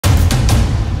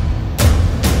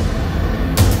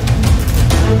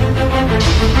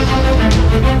How's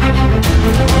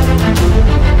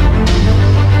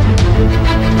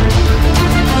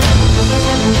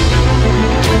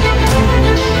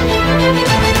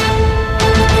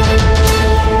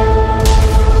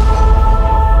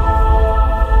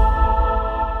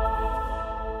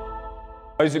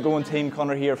it going, team?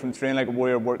 Connor here from Train Like a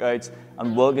Warrior Workouts,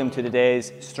 and welcome to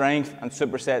today's strength and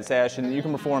superset session that you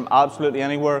can perform absolutely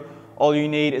anywhere. All you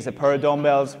need is a pair of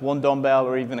dumbbells, one dumbbell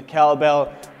or even a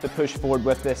kettlebell to push forward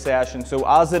with this session. So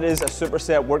as it is a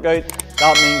superset workout,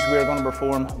 that means we're going to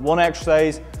perform one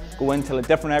exercise, go into a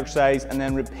different exercise and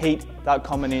then repeat that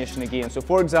combination again. So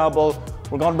for example,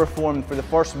 we're going to perform for the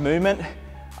first movement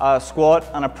a squat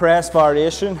and a press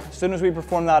variation. As soon as we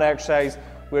perform that exercise,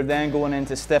 we're then going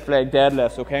into stiff leg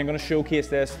deadlifts, okay? I'm gonna showcase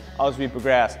this as we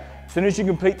progress. As soon as you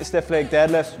complete the stiff leg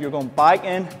deadlifts, you're going back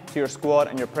in to your squat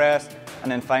and your press,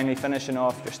 and then finally finishing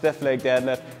off your stiff leg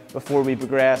deadlift before we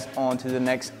progress on to the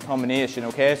next combination,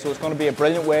 okay? So it's gonna be a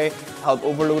brilliant way to help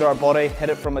overload our body, hit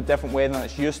it from a different way than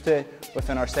it's used to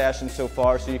within our session so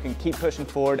far, so you can keep pushing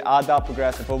forward, add that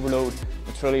progressive overload,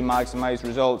 and truly maximize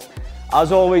results.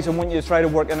 As always, I want you to try to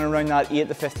work in and around that 8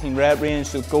 to 15 rep range,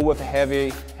 so go with a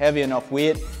heavy enough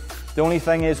weight. The only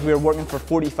thing is we're working for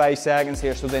 45 seconds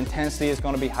here, so the intensity is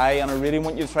going to be high, and I really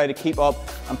want you to try to keep up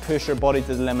and push your body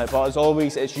to the limit. But as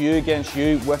always, it's you against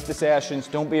you with the sessions.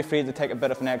 Don't be afraid to take a bit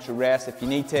of an extra rest if you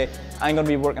need to. I'm going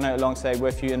to be working out alongside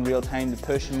with you in real time to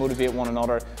push and motivate one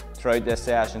another throughout this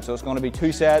session. So it's going to be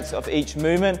 2 sets of each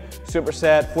movement,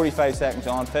 superset, 45 seconds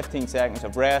on, 15 seconds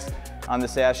of rest, and the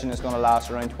session is going to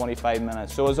last around 25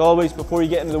 minutes. So as always, before you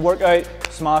get into the workout,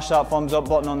 smash that thumbs up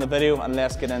button on the video and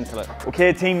let's get into it.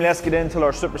 Okay team, let's get into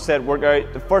our superset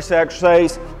workout. The first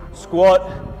exercise,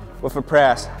 squat with a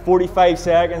press. 45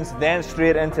 seconds, then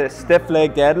straight into stiff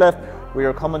leg deadlift, where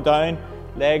you're coming down,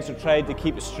 legs are tried to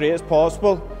keep as straight as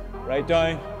possible, right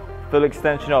down, full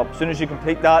extension up. As soon as you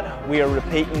complete that, we are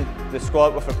repeating the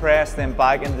squat with a press, then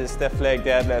back into the stiff leg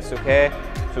deadlifts, okay?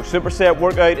 So superset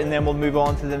workout, and then we'll move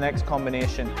on to the next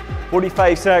combination.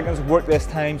 45 seconds of work this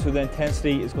time, so the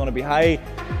intensity is going to be high,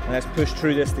 and let's push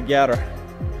through this together.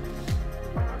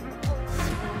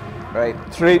 Right,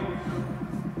 3,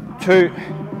 2,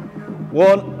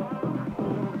 1,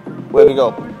 where we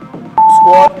go.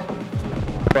 Squat,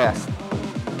 press.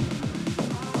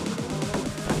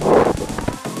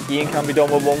 Again, can be done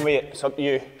with one weight, it's up to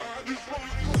you.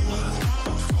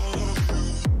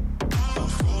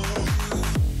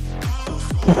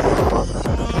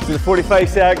 So the 45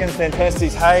 seconds, the intensity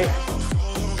is high.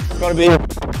 It's going to be a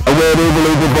weight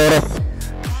overload your body.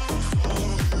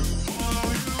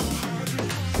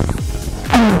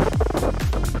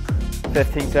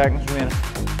 $15 seconds remaining.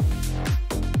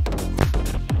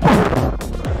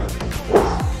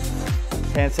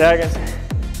 $10 seconds.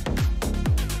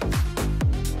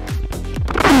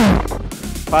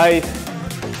 5,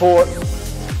 4,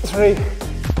 3,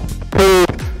 2,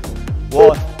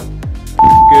 1.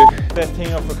 Good.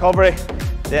 15 of recovery,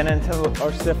 then into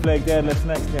our stiff leg deadlifts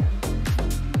next here.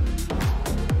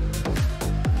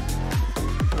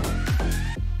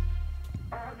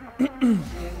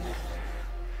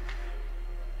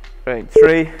 Right,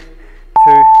 3, 2,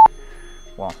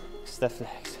 1. Stiff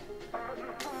legs.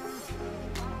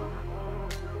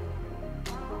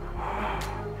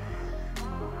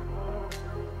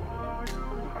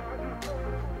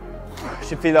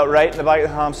 Should feel that right in the back of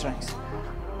the hamstrings.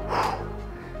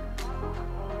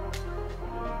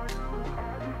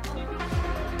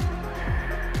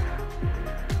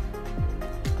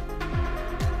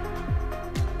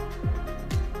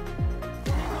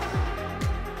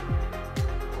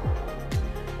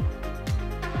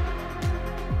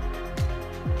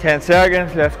 Ten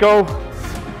seconds, let's go.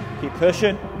 Keep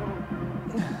pushing.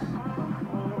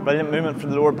 Brilliant movement for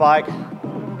the lower back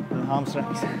and the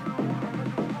hamstrings.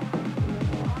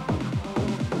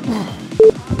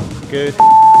 Good.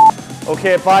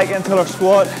 Okay, back into our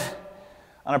squat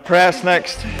and a press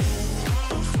next.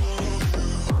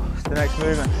 It's the next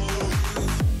movement.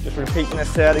 Just repeating this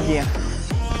set again.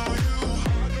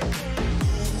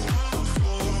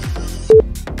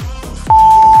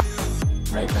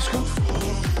 Right, let's go.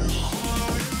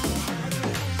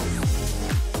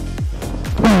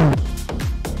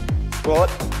 Squat.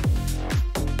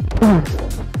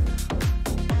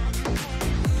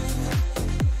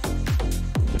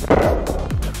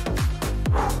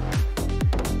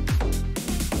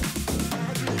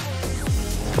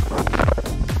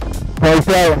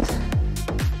 Seconds.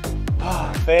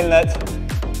 Feeling it.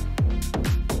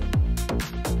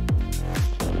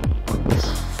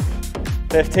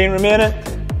 $15 remaining.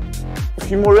 A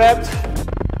few more reps.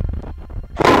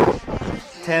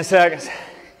 10 seconds.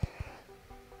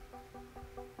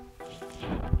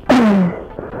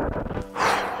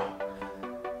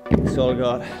 That's all I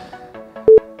got.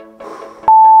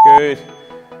 Good.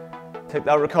 Take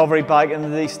that recovery back into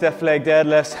these stiff leg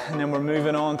deadlifts, and then we're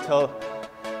moving on to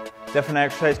different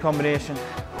exercise combination.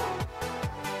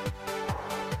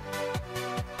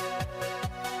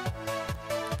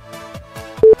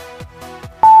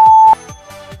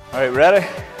 All right, ready?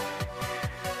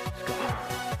 Let's go.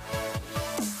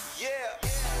 Yeah.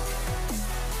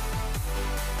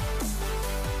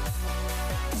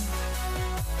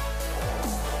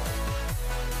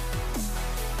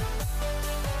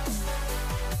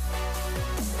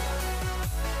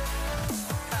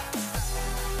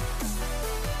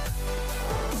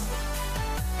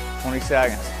 20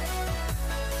 seconds.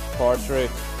 Power through.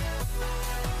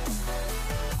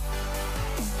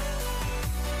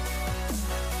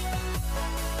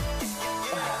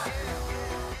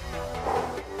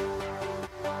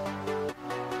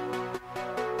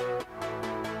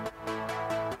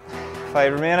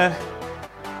 Five remaining.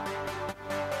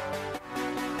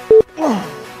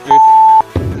 Good.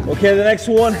 Okay, the next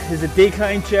one is a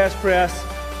decline chest press.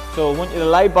 So I want you to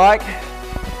lie back,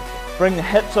 bring the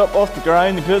hips up off the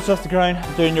ground, the glutes off the ground,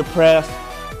 and doing your press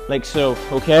like so,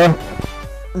 okay?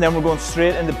 And then we're going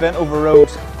straight into bent over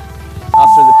rows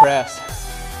after the press.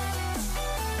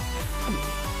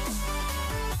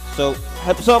 So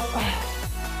hips up,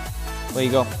 there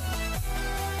you go.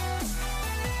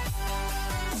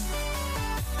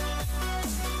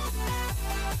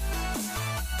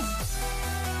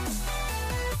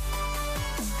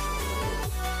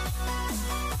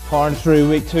 Powering through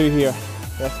week 2 here.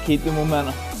 Let's keep the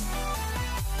momentum.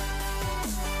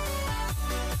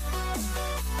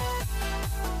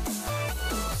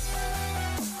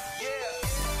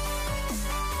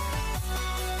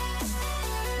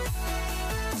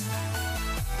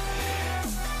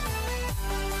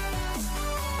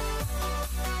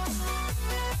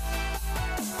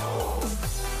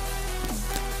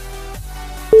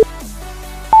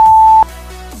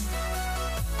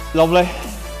 Lovely.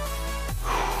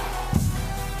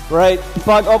 Right,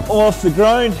 back up off the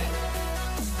ground,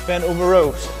 bent over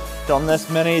rows. Done this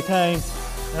many times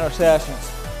in our sessions.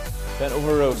 Bent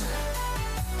over rows.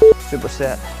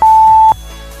 Superset.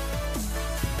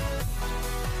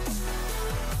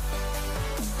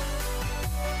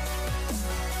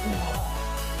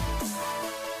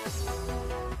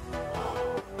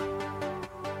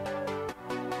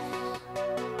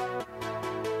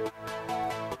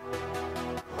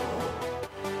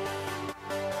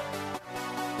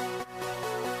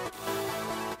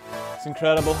 It's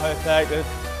incredible how effective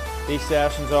these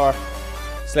sessions are.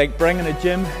 It's like bringing a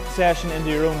gym session into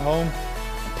your own home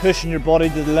and pushing your body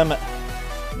to the limit.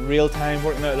 In real time,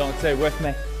 working out alongside with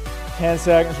me. 10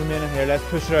 seconds remaining here, let's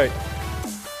push it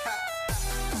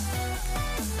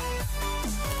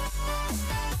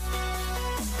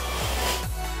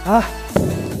out.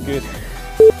 Good.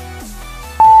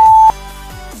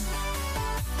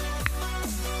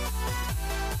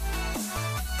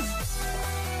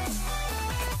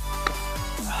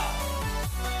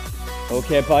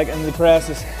 Okay, back into the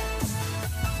presses.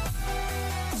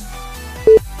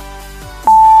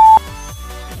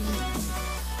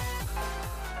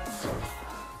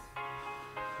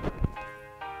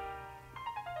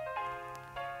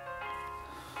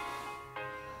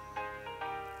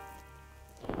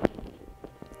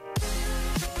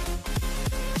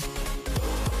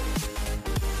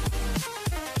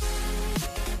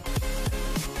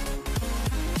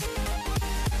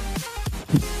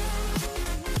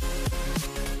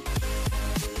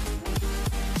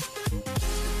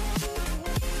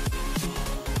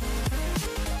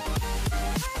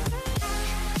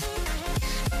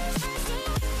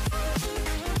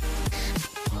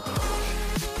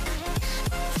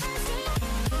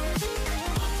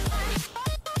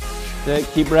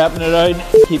 Keep wrapping it out,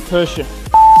 keep pushing.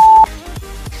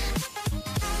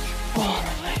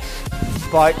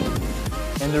 Back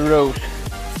in the rows.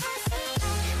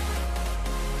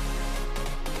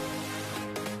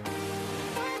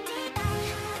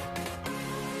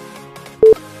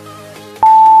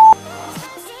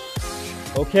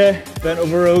 Okay, bent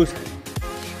over rows.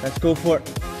 Let's go for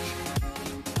it.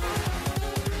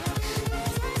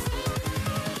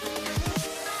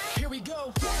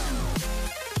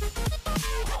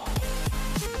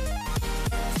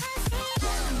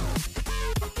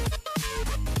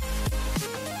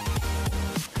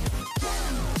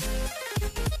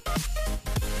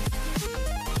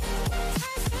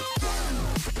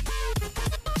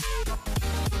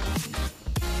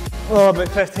 Oh, about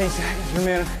 15 seconds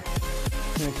remaining.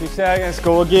 22 seconds,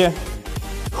 go again.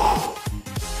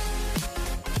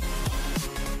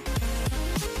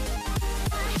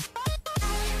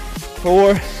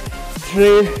 4,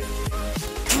 3,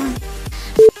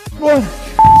 1.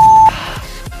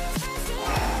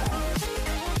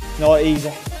 Not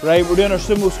easy. Right, we're doing our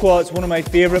sumo squats, one of my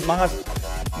favorite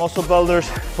muscle builders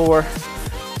for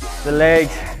the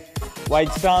legs.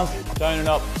 Wide stance, down and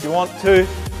up. If you want to,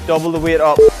 double the weight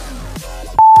up.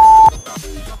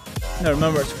 Now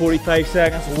remember, it's 45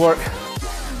 seconds of work.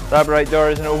 That right there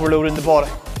isn't overloading the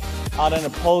body. Add in a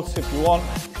pulse if you want.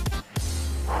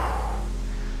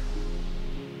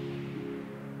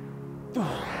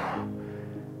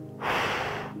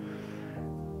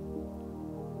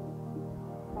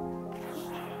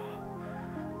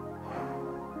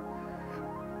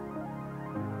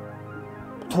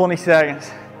 "20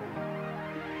 seconds.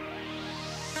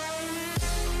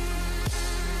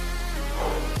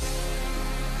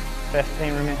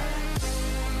 "15 remain.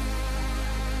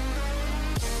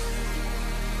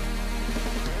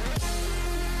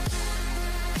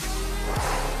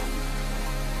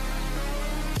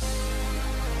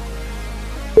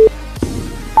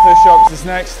 Push-ups is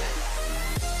next.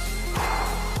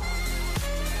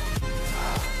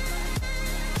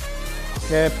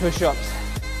 Okay, push-ups.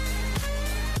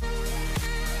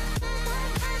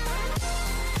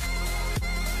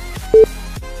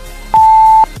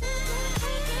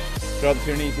 Drop to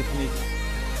your knees if you need.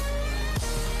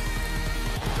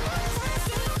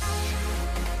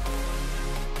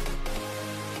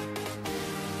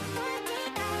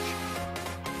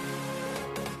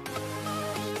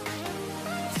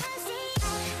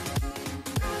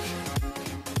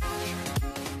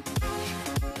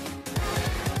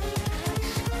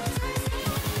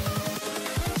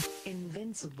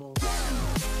 Invincible.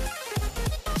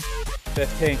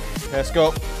 15. Let's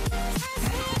go.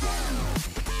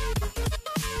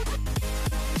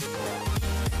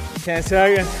 "10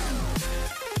 seconds.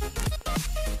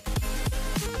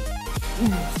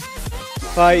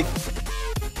 5.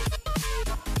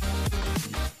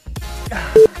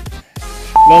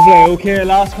 Lovely. Okay,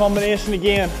 last combination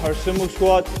again. Our sumo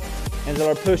squat into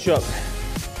our push-up.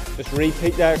 Just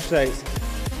repeat the exercise.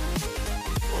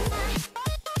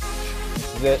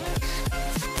 This is it.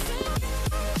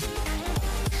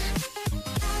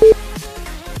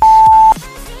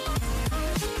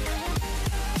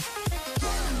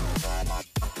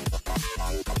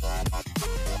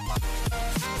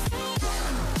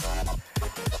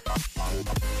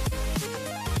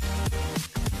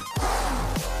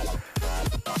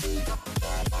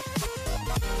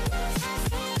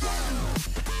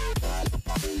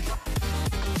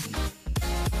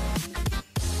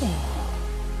 Oh.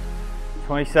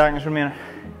 20 seconds remaining.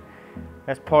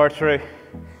 Let's power through.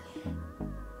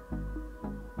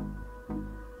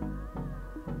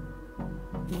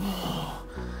 Oh.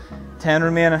 10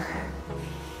 remaining.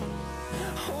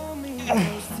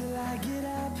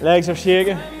 Legs are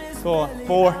shaking. Go on.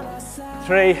 4,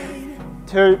 3,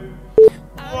 2,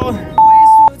 1.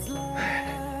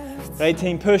 Right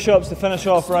team, push-ups to finish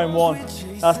off round 1.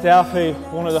 That's definitely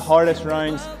one of the hardest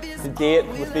rounds to date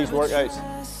with these workouts.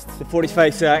 The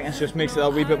 45 seconds just makes it a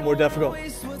wee bit more difficult,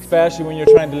 especially when you're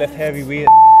trying to lift heavy weight.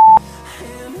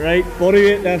 Right, body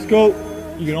weight, let's go.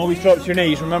 You can always drop to your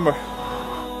knees, remember.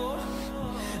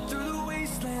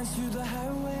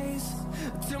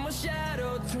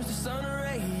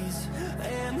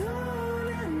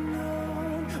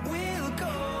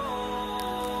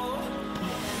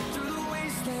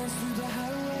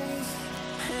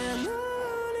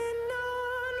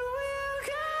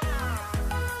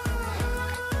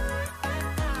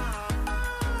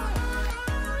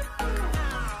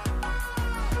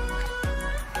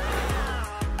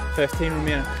 "15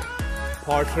 remaining.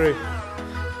 Power through.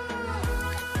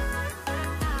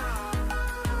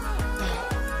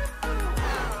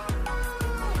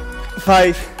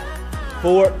 Five,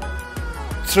 4,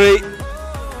 3,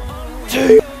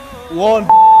 2, 1.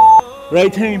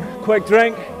 Right team, quick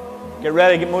drink. Get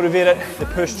ready, get motivated to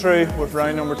push through with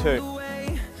round number 2.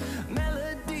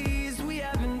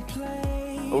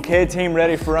 Okay team,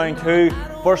 ready for round 2.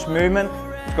 First movement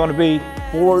is going to be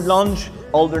forward lunge,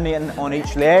 alternating on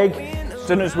each leg. As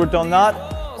soon as we're done that,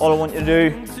 all I want you to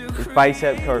do is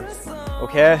bicep curls.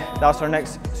 Okay, that's our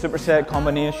next superset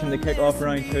combination to kick off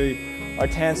round 2. Our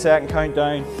 10-second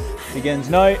countdown begins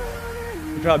now.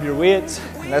 Grab your weights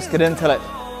and let's get into it.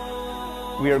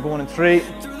 We are going in 3,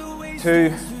 2,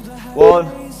 1.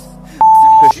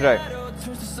 Push it out.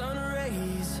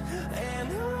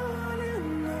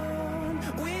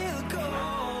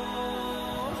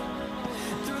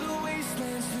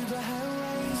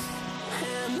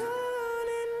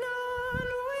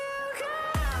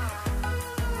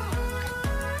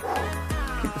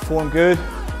 Keep the form good.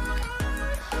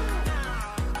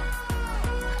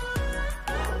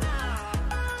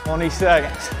 "20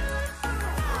 seconds.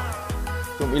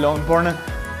 Don't be long burning.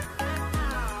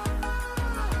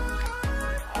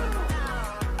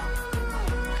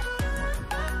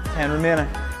 And remaining.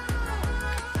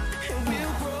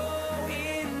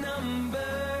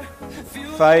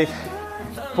 5,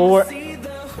 4,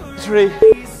 3,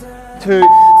 2,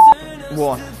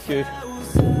 1. Good.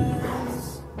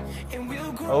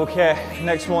 Okay,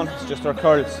 next one is just our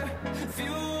curls.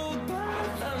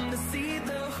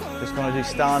 Just gonna do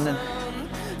standing.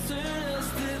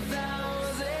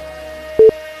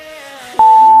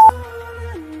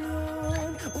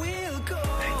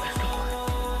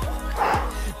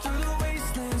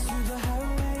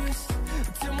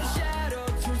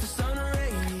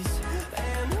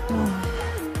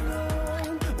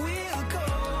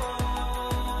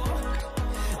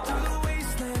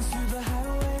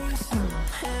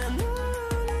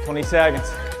 Seconds,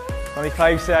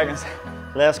 25 seconds.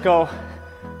 Let's go.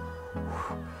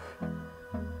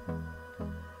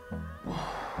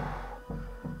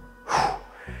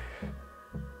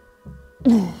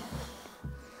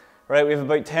 Right, we have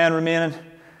about 10 remaining.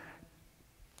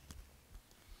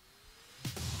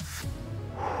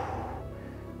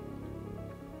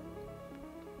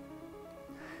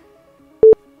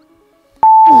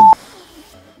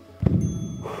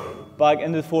 Back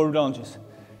into the forward lunges.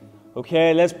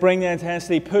 Okay, let's bring the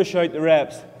intensity, push out the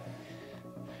reps.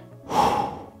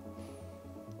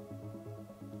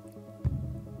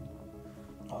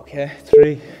 Okay,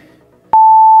 3,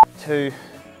 2,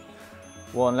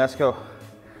 1, let's go.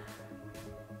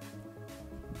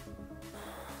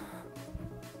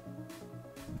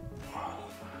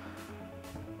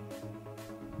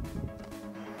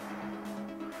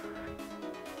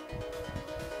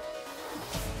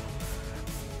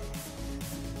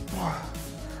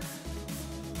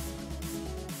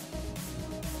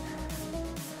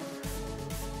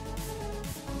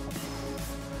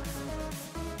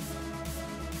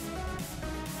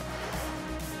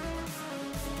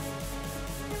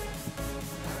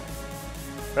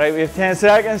 Right, we have 10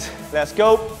 seconds. Let's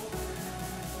go.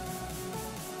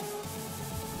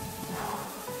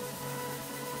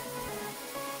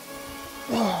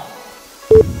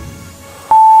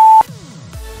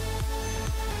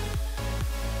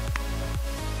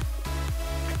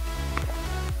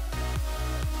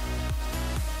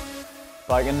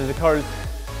 Back into the curls.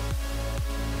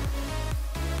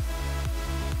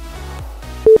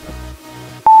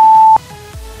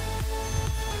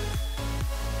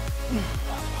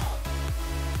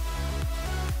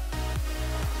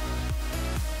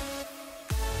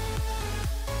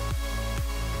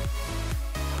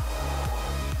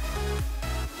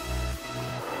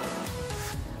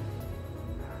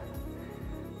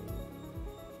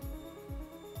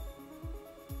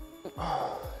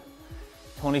 Oh.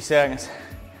 20 seconds.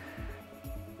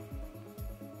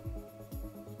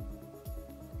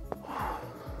 Oh.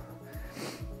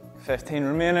 15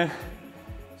 remaining.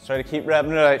 Let's try to keep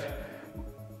wrapping it out.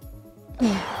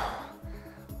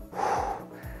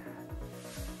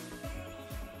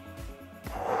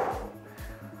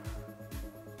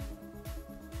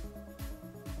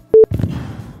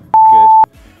 Good.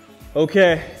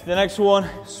 Okay, the next one,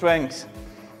 swings.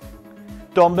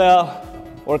 Dumbbell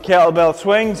or kettlebell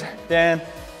swings, then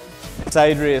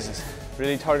side raises.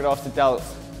 Really target off the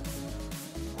delts.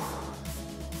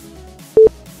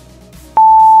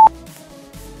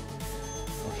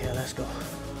 Okay, let's go.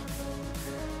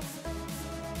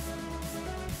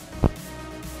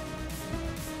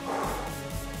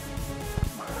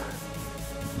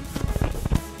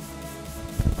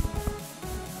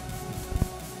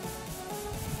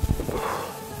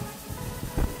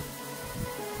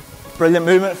 Brilliant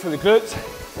movement for the glutes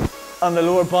and the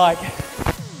lower back,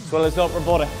 as well as the upper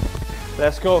body.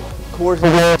 Let's go. Core to the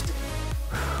waist.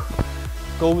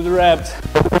 Go with the reps.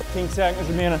 15 seconds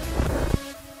remaining.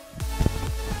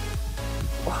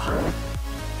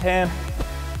 10,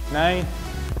 9,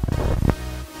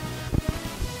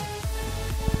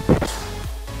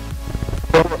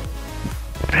 4,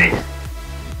 3,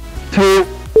 2,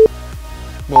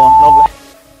 1. Lovely.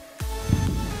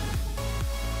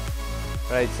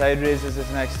 Right, side raises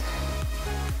is next.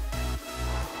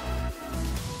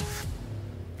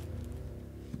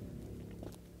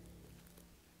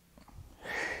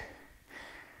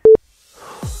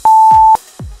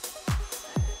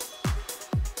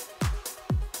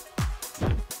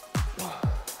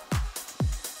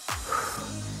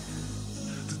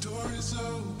 The door is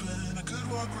open, I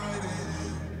could walk right in.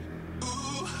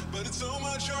 Ooh, but it's so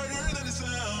much harder than it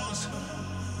sounds.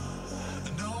 I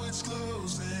know it's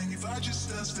closing if I just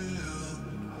stand still.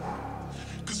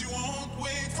 'Cause you won't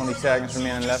wait. 20 seconds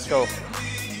remaining, let's go. It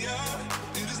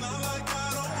is not like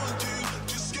I don't want you,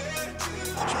 just scared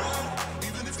to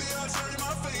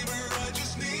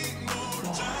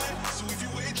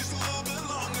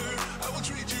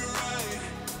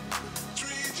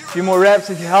few more reps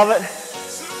if you have it.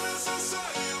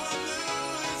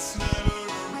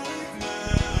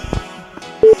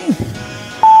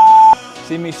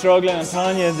 See me struggling, I'm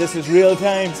telling you, this is real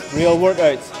time, real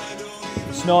workouts.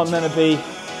 It's not meant to be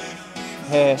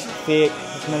fake,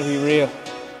 it's meant to be real.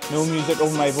 No music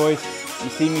over my voice. You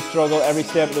see me struggle every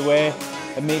step of the way.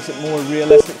 It makes it more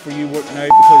realistic for you working out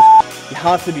because you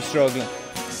have to be struggling.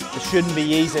 It shouldn't be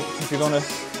easy if you're gonna,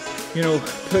 you know,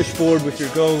 push forward with your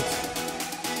goals.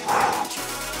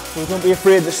 So don't be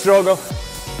afraid to struggle.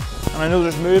 And I know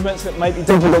there's movements that might be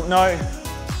difficult now,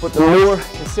 but the more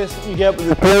consistent you get with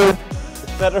your training,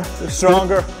 the fitter, the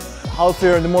stronger, the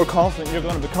healthier, and the more confident you're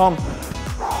going to become.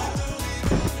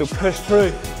 So push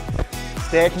through,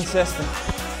 stay consistent.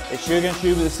 It's you against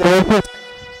you with the same. You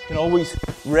can always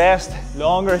rest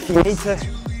longer if you need to.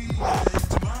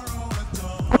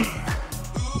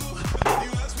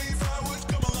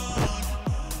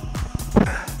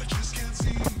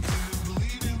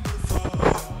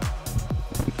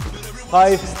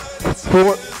 Five,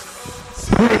 4,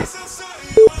 3,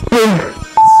 2,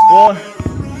 1.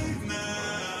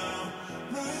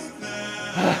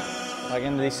 Back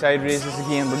into these side raises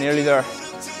again, we're nearly there.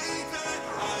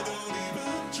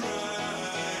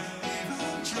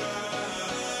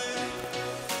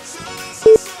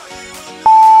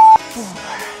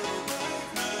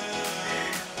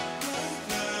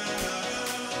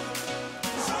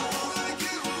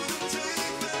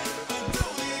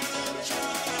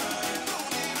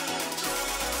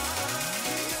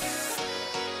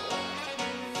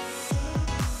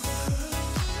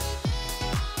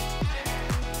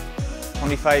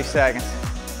 Only 5 seconds.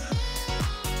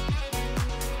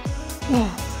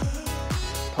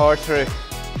 Power through.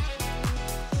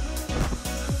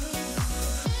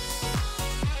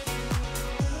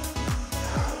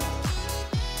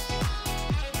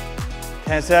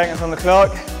 10 seconds on the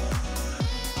clock.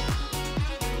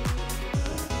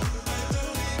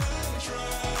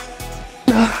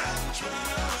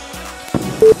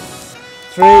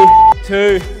 3,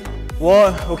 2,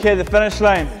 1. Okay, the finish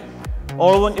line.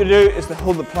 All I want you to do is to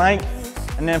hold the plank,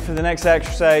 and then for the next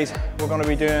exercise, we're going to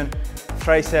be doing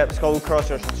tricep skull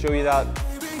crushers. I'll show you that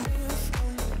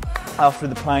after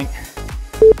the plank.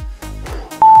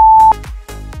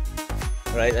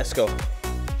 Right, let's go.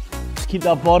 Just keep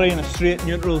that body in a straight,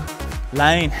 neutral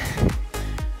line.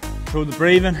 Throw the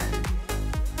breathing.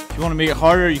 If you want to make it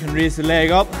harder, you can raise the leg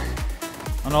up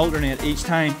and alternate each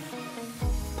time.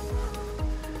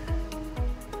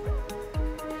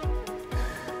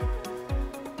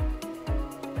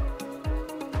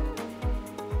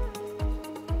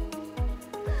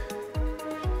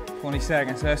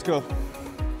 Seconds, let's go.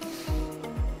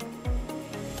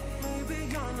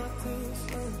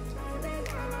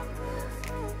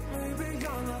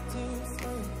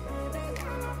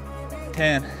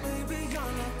 Ten.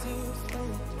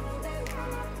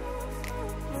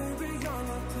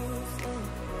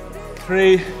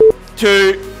 3,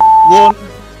 2, 1.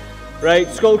 Right,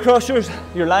 skull crushers.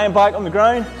 You're lying back on the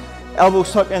ground,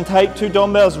 elbows tucked in tight, 2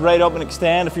 dumbbells, right up and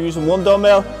extend. If you're using 1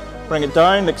 dumbbell, bring it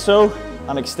down like so,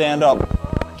 and extend up.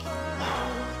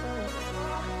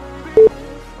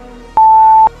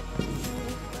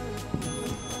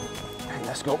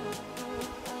 Let's go.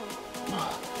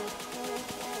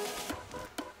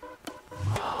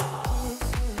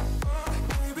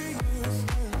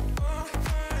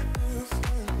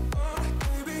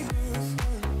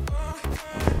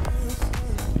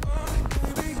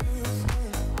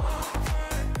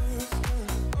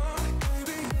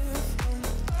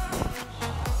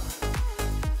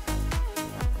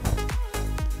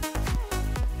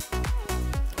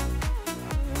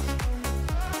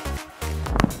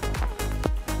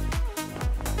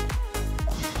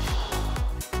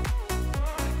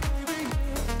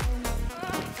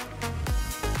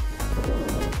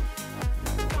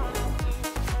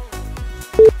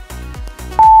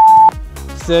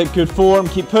 Sit, good form,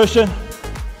 keep pushing.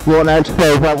 One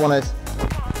exercise, that one is.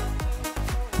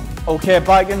 Okay,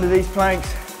 back into these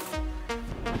planks.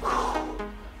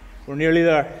 We're nearly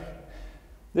there.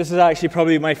 This is actually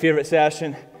probably my favourite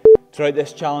session throughout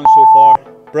this challenge so far.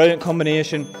 Brilliant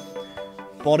combination,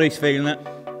 body's feeling it.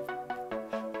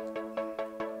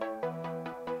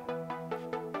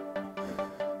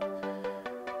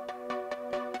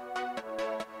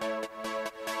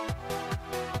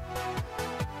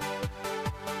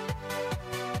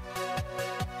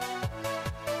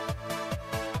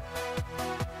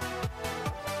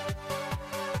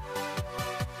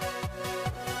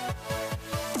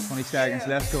 Seconds,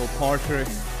 let's go, power through.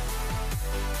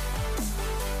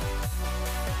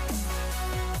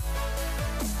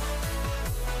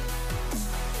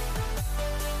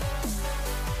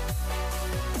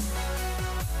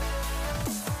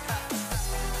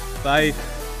 5,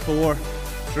 4,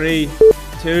 3,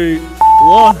 2,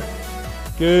 1.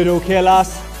 Good, okay,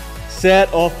 last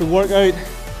set of the workout.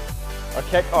 Our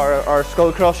kick, our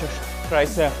skull crushers,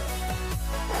 tricep.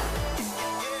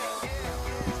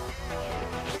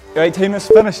 Right team, it's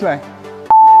finish line.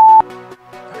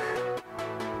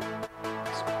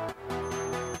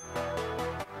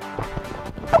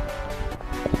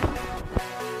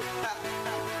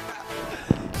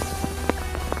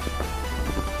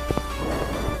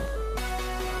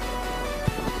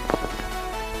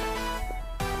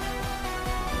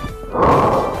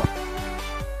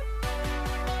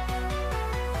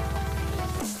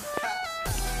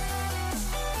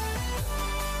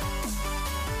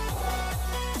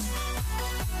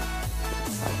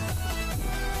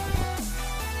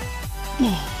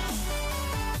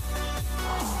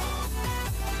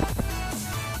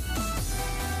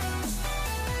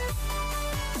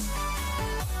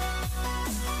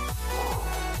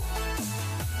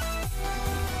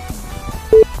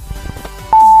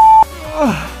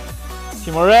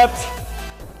 Few more reps.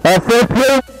 That's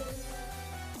it.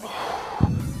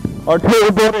 Our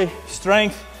total body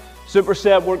strength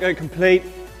superset workout complete.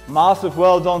 Massive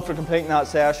well done for completing that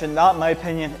session. That, in my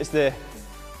opinion, is the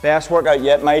best workout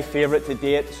yet, my favourite to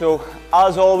date. So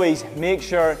as always, make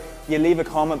sure you leave a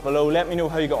comment below. Let me know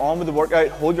how you got on with the workout.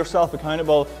 Hold yourself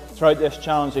accountable throughout this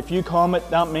challenge. If you comment,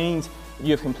 that means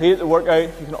you've completed the workout.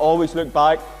 You can always look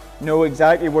back, know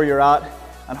exactly where you're at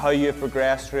and how you've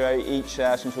progressed throughout each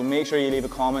session. So make sure you leave a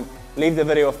comment. Leave the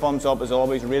video a thumbs up as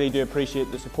always. Really do appreciate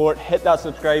the support. Hit that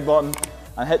subscribe button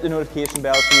and hit the notification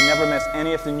bell so you never miss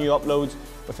any of the new uploads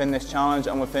within this challenge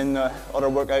and within the other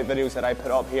workout videos that I put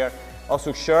up here.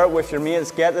 Also share it with your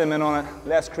mates, get them in on it.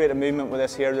 Let's create a movement with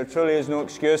this here. There truly is no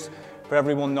excuse for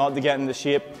everyone not to get into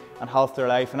shape and health their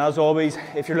life. And as always,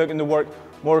 if you're looking to work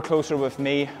more closer with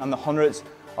me and the hundreds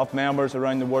of members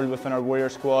around the world within our Warrior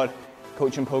Squad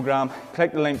coaching program,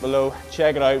 click the link below,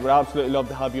 check it out. We'd absolutely love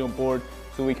to have you on board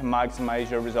so we can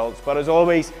maximize your results. But as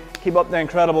always, keep up the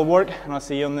incredible work and I'll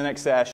see you on the next session.